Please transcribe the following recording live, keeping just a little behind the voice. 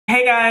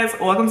Hey guys,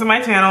 welcome to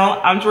my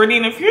channel. I'm Jordy,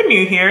 and if you're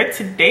new here,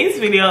 today's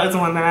video is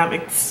one that I'm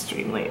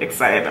extremely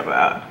excited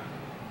about.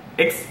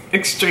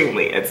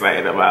 Extremely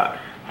excited about.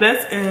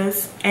 This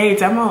is a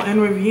demo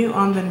and review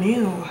on the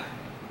new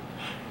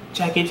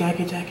Jackie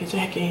Aina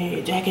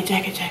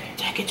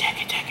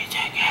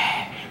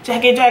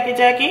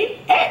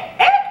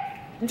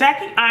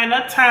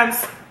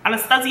times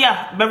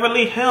Anastasia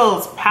Beverly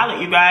Hills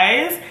palette, you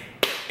guys.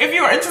 If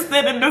you're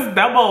interested in this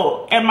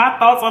demo and my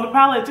thoughts on the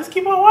palette, just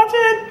keep on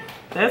watching.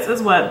 This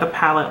is what the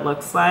palette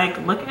looks like.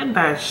 Look at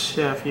that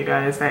shift, you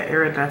guys, that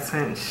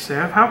iridescent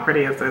shift. How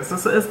pretty is this?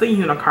 This is the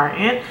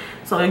unicorn.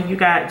 So you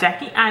got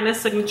Jackie Aina's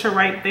signature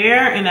right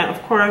there. And then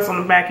of course on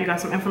the back you got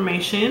some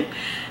information.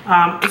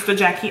 It's the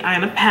Jackie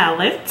Aina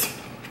palette.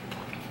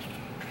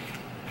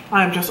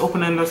 I'm just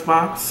opening this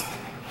box.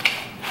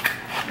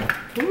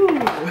 Ooh.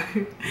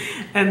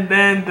 And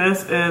then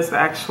this is the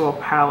actual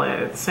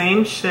palette.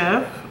 Same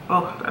shift.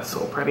 Oh, that's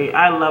so pretty.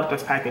 I love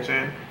this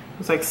packaging.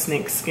 It's like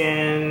snake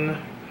skin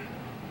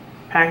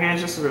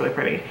package. This is really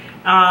pretty.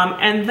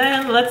 And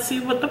then let's see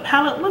what the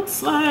palette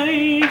looks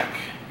like.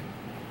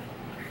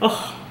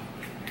 Oh.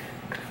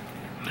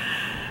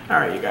 All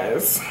right, you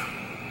guys.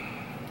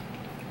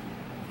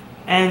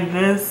 And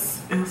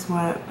this is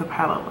what the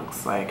palette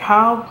looks like.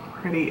 How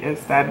pretty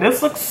is that?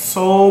 This looks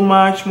so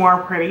much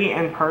more pretty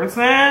in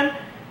person.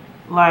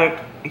 Like,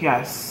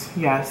 yes,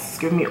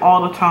 give me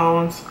all the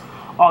tones.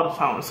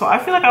 So I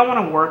feel like I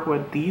want to work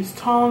with these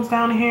tones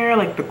down here,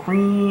 like the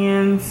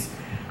greens,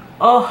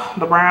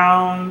 the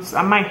browns.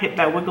 I might hit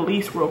that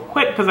Wiggly's real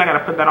quick because I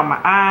gotta put that on my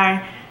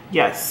eye.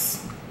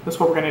 Yes, that's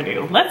what we're gonna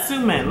do. Let's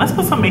zoom in. Let's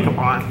put some makeup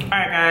on. All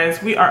right,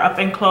 guys, we are up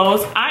and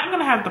close. I'm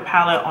gonna have the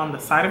palette on the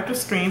side of the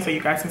screen so you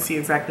guys can see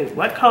exactly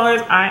what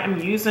colors I am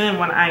using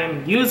when I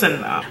am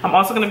using them. I'm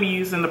also gonna be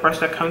using the brush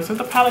that comes with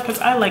the palette because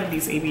I like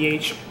these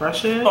ABH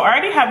brushes. So I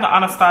already have the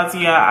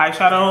Anastasia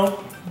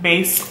eyeshadow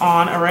base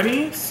on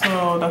already,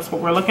 so that's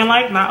what we're looking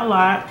like. Not a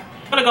lot.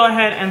 I'm gonna go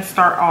ahead and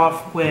start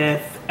off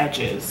with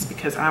edges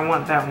because I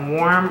want that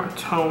warm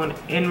tone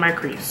in my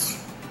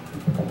crease.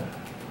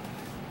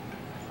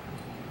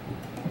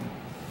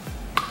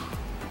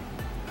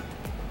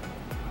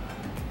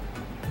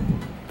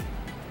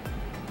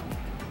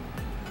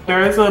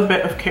 There is a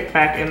bit of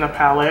kickback in the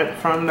palette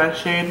from that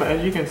shade, but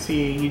as you can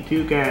see, you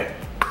do get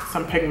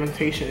some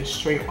pigmentation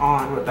straight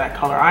on with that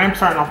color. I am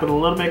starting off with a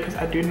little bit because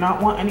I do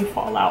not want any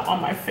fallout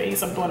on my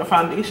face. I'm doing a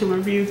foundation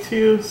review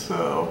too,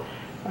 so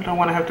I don't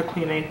want to have to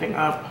clean anything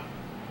up.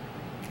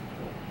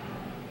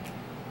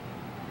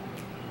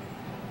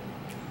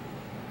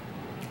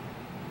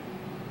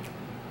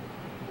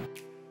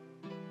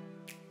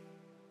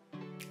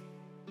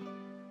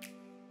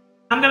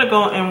 I'm gonna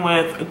go in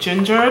with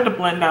ginger to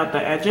blend out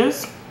the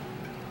edges.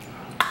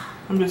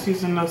 I'm just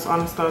using this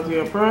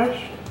Anastasia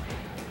brush.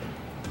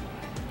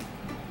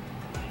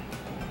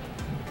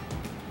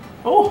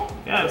 Oh,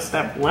 yes,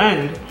 that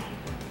blend.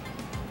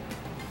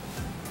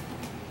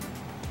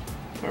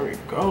 There we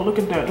go. Look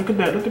at that, look at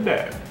that, look at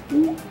that.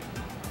 Ooh.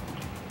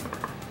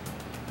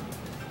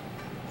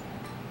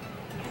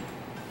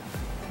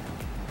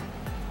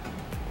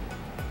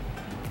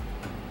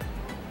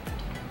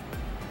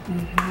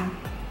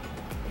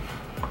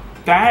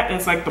 That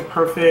is like the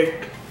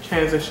perfect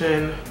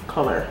transition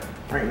color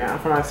right now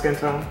for my skin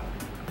tone.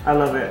 I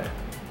love it.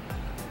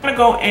 I'm gonna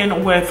go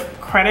in with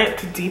Credit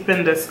to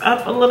deepen this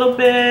up a little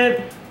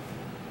bit.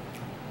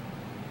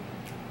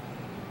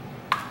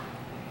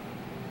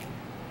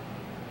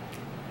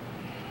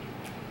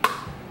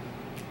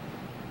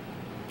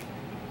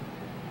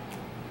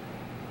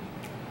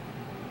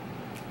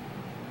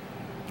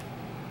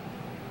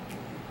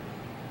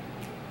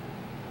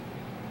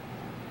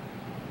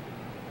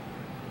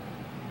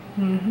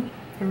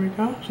 There we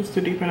go, just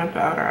to deepen up the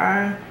outer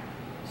eye.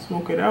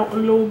 Smoke it out a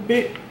little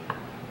bit.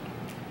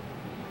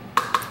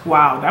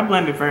 Wow, that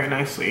blended very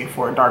nicely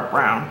for a dark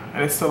brown,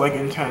 and it's still like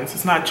intense.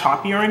 It's not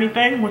choppy or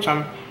anything, which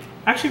I'm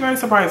actually very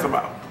surprised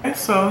about. Okay,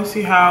 so let's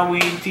see how we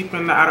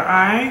deepen the outer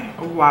eye.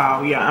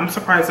 Wow, yeah, I'm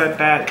surprised that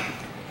that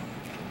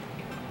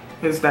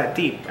is that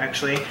deep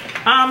actually.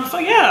 So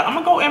yeah, I'm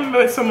gonna go in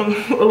with a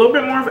little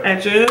bit more of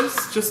edges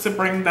just to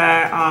bring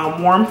that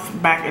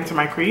warmth back into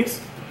my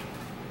crease.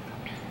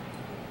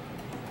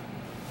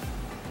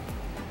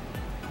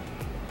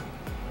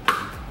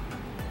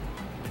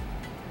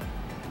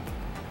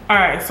 All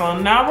right, so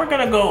now we're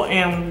gonna go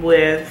in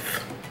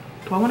with,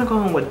 do I wanna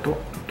go in with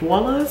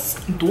Dwellers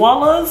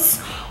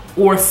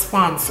or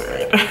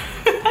Sponsored?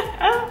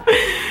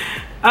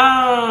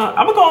 I'm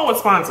gonna go in with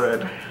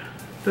Sponsored.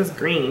 This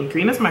green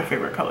is my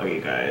favorite color, you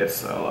guys.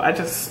 So I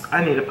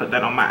need to put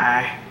that on my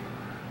eye.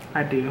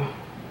 I do. All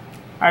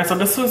right, so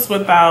this was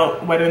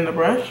without wetting the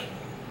brush.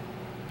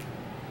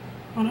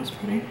 Oh, that's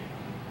pretty.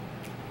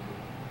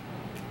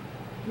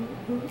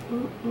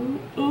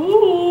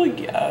 Ooh,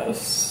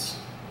 yes.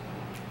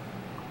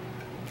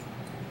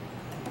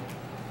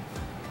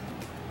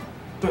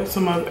 Put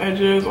some of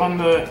edges on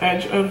the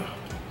edge of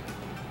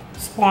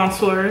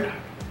Sponsored.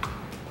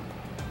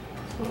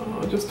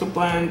 So just to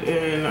blend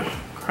in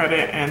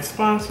Credit and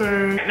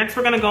Sponsored. Next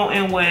we're gonna go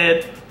in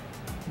with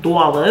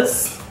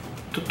dollars.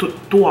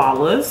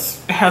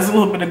 It has a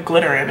little bit of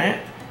glitter in it.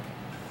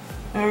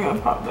 And we're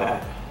gonna pop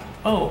that.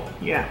 Oh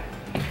yeah,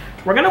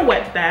 we're gonna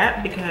wet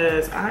that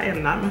because I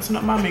am not messing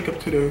up my makeup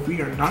today.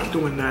 We are not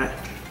doing that.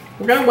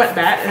 We're gonna wet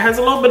that. It has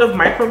a little bit of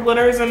micro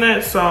glitters in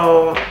it,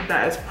 so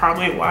that is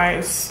probably why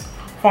it's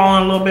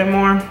falling a little bit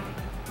more.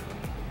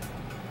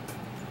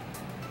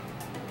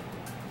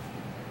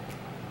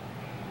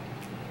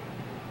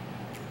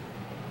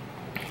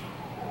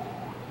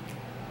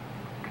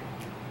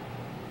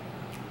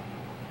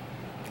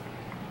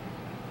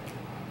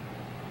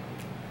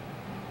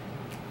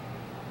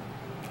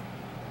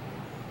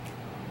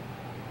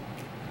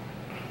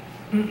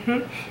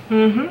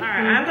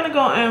 Alright, I'm gonna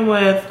go in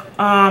with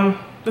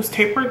this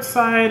tapered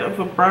side of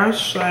the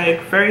brush,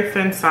 like very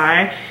thin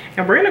side,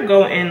 and we're gonna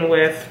go in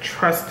with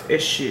Trust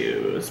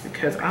Issues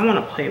because I want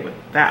to play with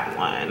that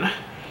one.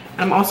 And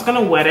I'm also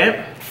gonna wet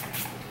it,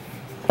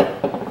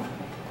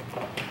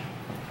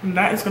 and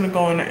that is gonna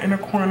go in the inner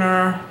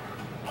corner,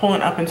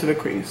 pulling up into the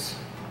crease.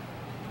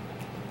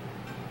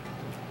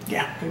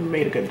 Yeah, we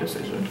made a good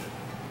decision.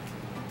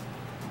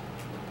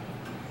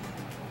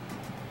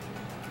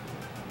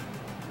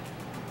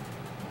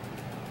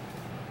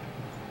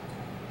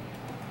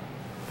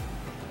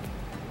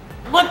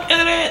 Look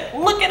at it,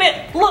 look at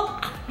it,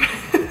 look.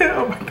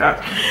 Oh my gosh.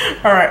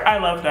 All right, I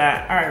love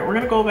that. All right, we're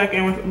gonna go back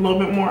in with a little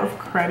bit more of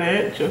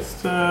credit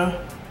just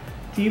to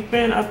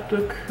deepen up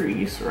the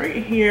crease right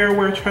here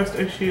where Trust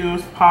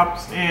Issues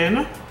pops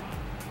in.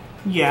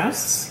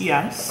 Yes,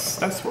 yes,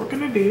 that's what we're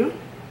gonna do.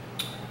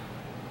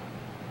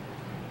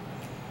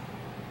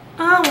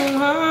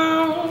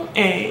 Oh,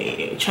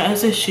 hey,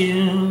 Trust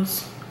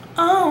Issues.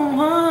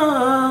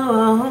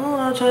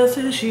 Oh, Trust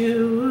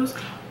Issues.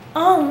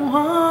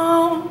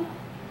 Oh,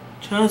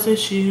 Trust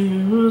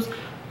Issues.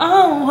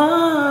 Oh.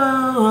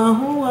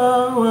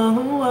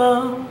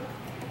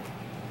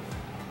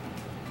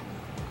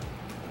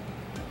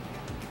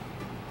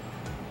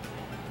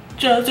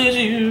 Trust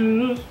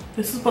Issues.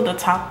 This is what the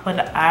top of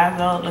the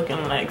eyes are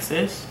looking like,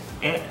 sis.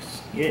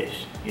 Yes, yes,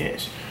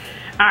 yes.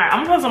 Alright,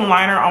 I'm gonna put some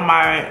liner on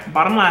my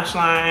bottom lash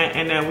line,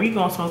 and then we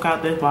gonna smoke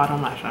out this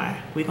bottom lash line.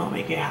 We gonna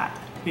make it hot.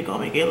 We gonna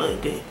make it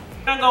look good.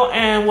 I'm gonna go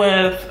in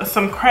with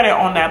some credit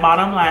on that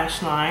bottom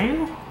lash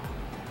line.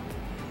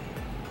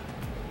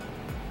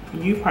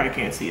 You probably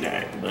can't see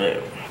that,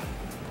 but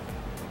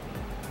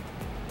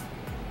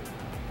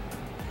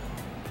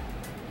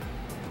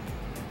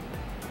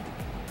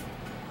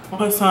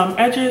put some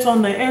edges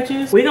on the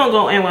edges. We're gonna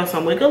go in with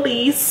some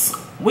wigglies.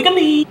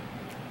 Wiggly.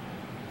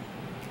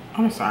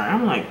 I'm sorry,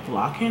 I'm like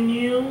blocking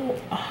you.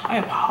 I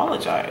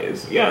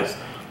apologize. Yes,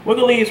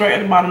 wigglies right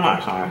at the bottom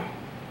lash line.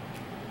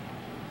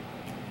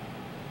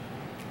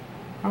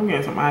 I'm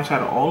getting some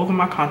eyeshadow all over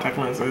my contact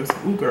lenses.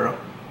 Ooh, girl.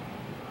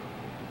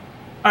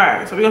 All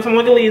right, so we got some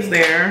wigglies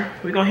there.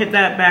 We're gonna hit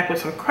that back with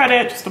some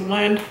credit just to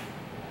blend.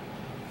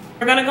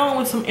 We're gonna go in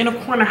with some inner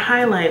corner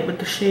highlight with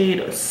the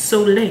shade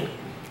Soleil.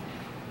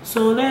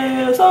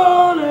 Soleil,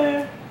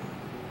 Soleil.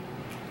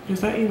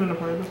 Is that even a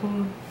part of the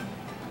song?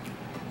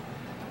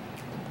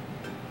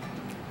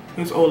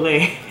 It's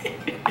Olay.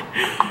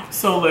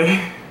 Soleil.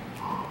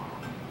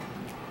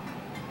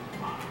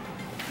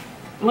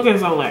 Look at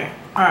Soleil.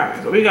 All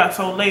right, so we got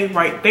Soleil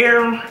right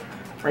there, and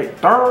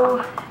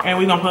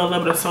we're gonna put a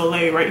little bit of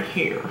Soleil right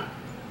here.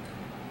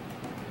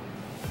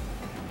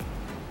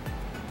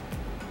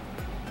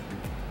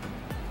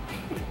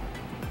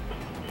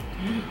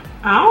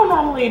 I don't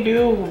normally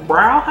do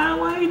brow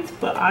highlights,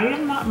 but I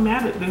am not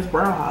mad at this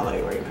brow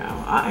highlight right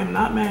now. I am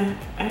not mad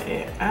at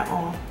it at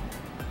all.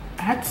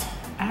 At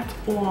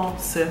all,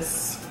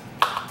 sis.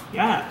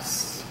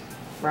 Yes.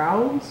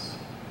 Brows.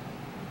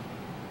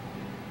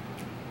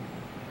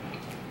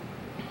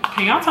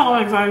 Can y'all tell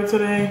I'm excited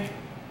today?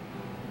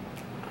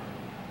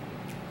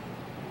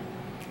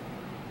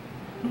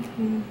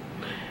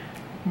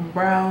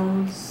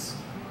 Brows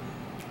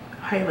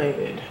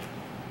highlighted.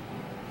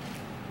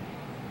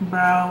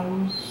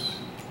 Brows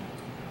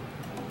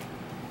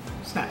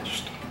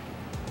snatched.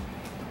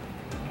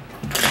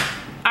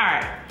 All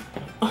right,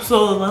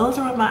 so those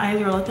are what my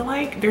eyes are looking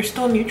like. They're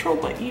still neutral,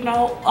 but you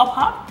know,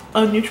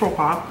 a neutral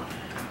pop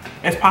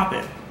is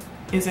popping.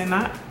 Is it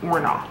not or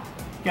not?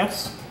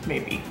 Yes,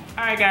 maybe.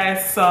 All right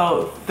guys,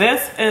 so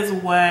this is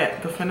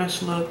what the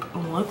finished look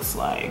looks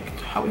like.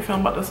 How we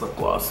feeling about this lip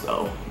gloss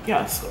though?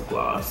 Yes, lip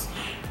gloss.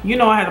 You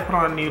know I had to put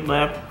on a nude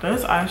lip.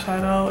 This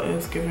eyeshadow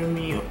is giving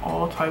me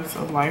all types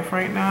of life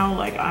right now.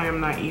 Like, I am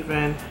not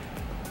even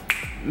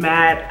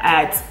mad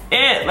at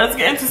it. Let's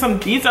get into some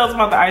details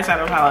about the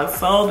eyeshadow palette.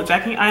 So the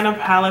Jackie Aina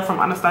palette from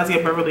Anastasia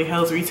Beverly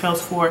Hills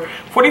retails for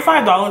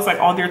 $45, like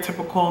all their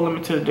typical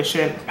limited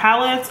edition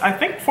palettes. I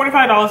think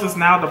 $45 is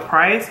now the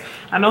price.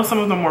 I know some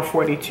of them were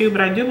 $42,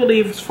 but I do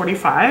believe it's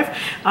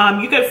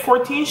 $45. You get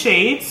 14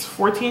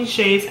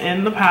 shades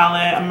in the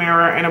palette, a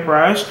mirror and a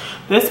brush.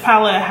 This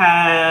palette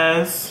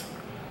has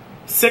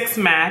 6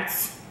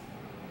 mattes,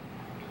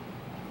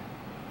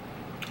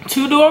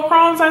 2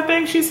 duochromes, I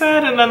think she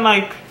said, and then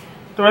like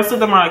the rest of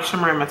them are like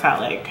shimmer and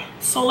metallic.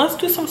 So let's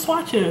do some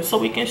swatches so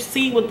we can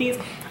see what these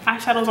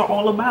eyeshadows are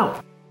all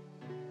about.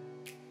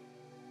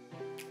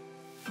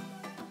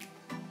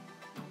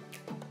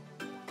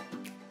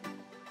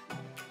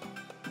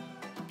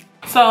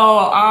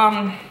 So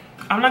I'm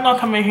not gonna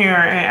come in here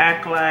and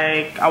act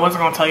like I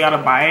wasn't gonna tell y'all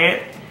to buy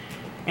it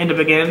in the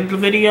beginning of the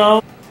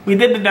video. We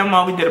did the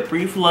demo, we did a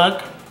brief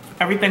look.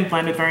 Everything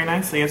blended very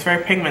nicely. It's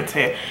very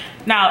pigmented.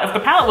 Now, if the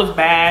palette was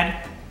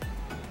bad,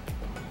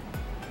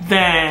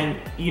 then,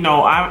 you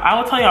know, I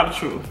will tell y'all the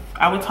truth.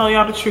 I would tell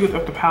y'all the truth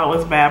if the palette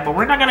was bad, but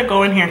we're not gonna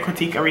go in here and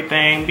critique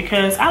everything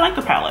because I like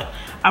the palette.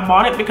 I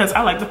bought it because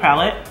I like the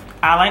palette.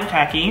 I like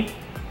Jackie.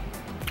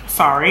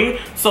 Sorry.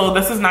 So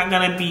this is not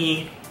gonna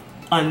be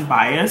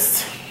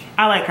unbiased.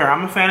 I like her.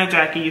 I'm a fan of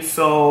Jackie,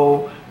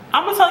 so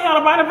I'm gonna tell y'all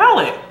to buy the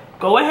palette.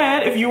 Go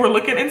ahead, if you were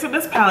looking into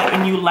this palette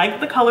and you like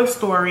the color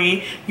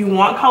story, you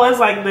want colors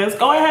like this,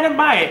 go ahead and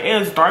buy it.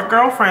 It is dark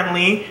girl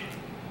friendly.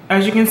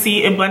 As you can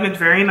see, it blended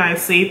very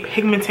nicely.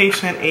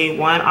 Pigmentation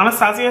A1.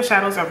 Anastasia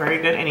shadows are very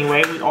good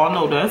anyway. We all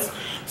know this.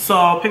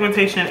 So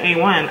pigmentation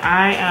A1.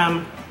 I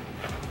am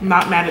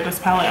not mad at this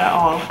palette at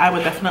all. I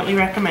would definitely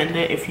recommend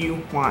it if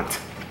you want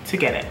to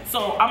get it.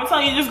 So I'm gonna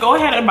tell you, just go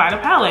ahead and buy the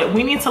palette.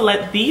 We need to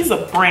let these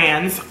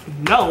brands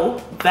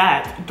know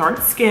that dark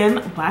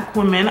skinned black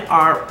women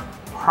are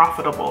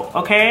profitable,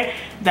 okay?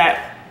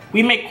 That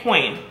we make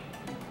coin.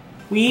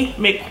 We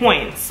make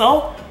coin.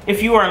 So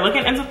if you are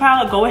looking into the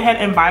palette, go ahead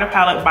and buy the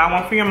palette. Buy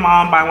one for your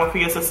mom, buy one for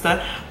your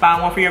sister,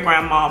 buy one for your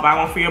grandma, buy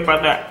one for your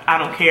brother. I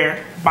don't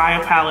care. Buy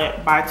a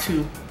palette, buy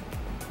two,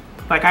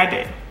 like I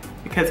did.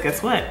 Because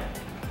guess what?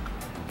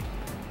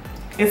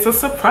 It's a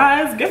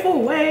surprise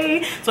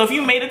giveaway. So if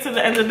you made it to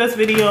the end of this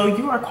video,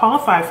 you are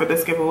qualified for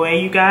this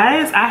giveaway, you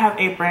guys. I have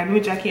a brand new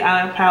Jackie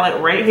Aina palette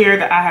right here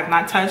that I have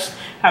not touched,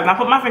 have not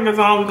put my fingers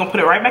on. We're gonna put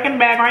it right back in the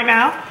bag right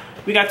now.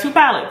 We got 2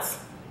 palettes.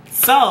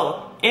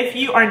 So if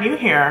you are new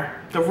here,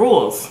 the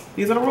rules,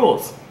 these are the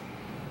rules.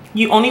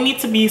 You only need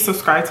to be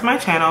subscribed to my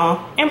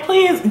channel, and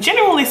please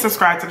genuinely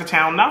subscribe to the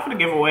channel, not for the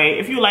giveaway.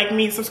 If you like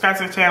me, subscribe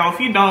to the channel. If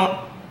you don't,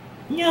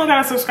 you don't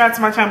gotta subscribe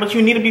to my channel, but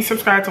you need to be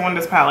subscribed to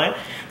this palette.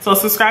 So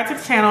subscribe to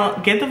the channel,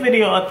 give the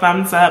video a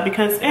thumbs up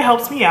because it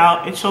helps me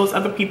out. It shows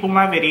other people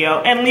my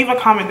video, and leave a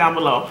comment down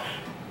below.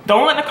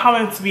 Don't let the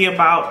comments be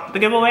about the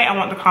giveaway. I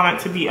want the comment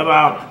to be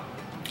about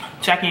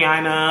Jackie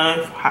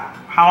Aina.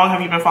 How long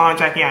have you been following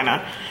Jackie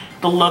Aina?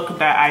 The look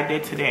that I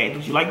did today.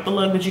 Did you like the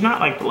look? Did you not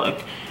like the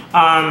look?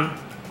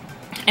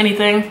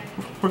 Anything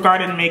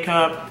regarding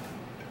makeup,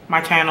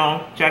 my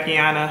channel, Jackie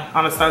Aina,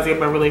 Anastasia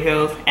Beverly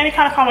Hills, any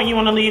kind of comment you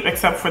want to leave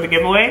except for the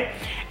giveaway,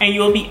 and you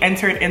will be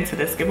entered into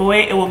this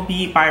giveaway. It will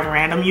be by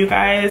random, you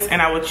guys,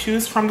 and I will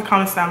choose from the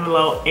comments down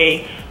below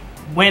a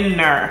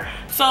winner.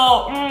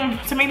 So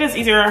to make this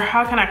easier,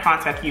 how can I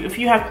contact you? If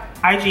you have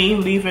IG,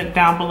 leave it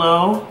down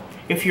below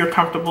if you're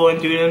comfortable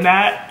in doing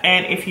that,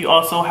 and if you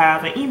also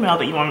have an email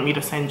that you want me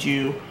to send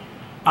you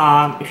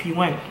if you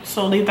win,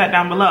 so leave that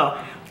down below.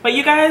 But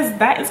you guys,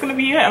 that is gonna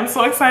be it. I'm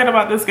so excited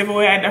about this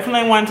giveaway. I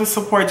definitely wanted to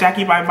support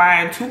Jackie by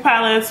buying 2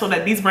 palettes so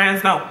that these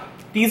brands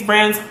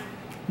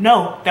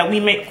know that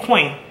we make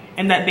coin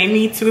and that they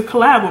need to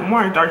collab with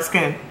more dark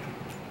skinned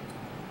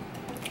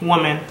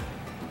woman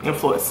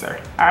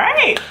influencer. All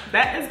right,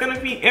 that is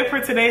gonna be it for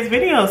today's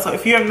video. So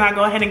if you have not,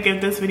 go ahead and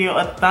give this video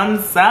a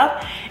thumbs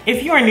up.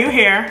 If you are new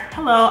here,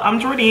 hello,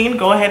 I'm Jordine.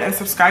 Go ahead and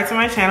subscribe to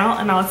my channel,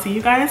 and I'll see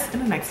you guys in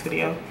the next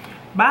video.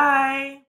 Bye.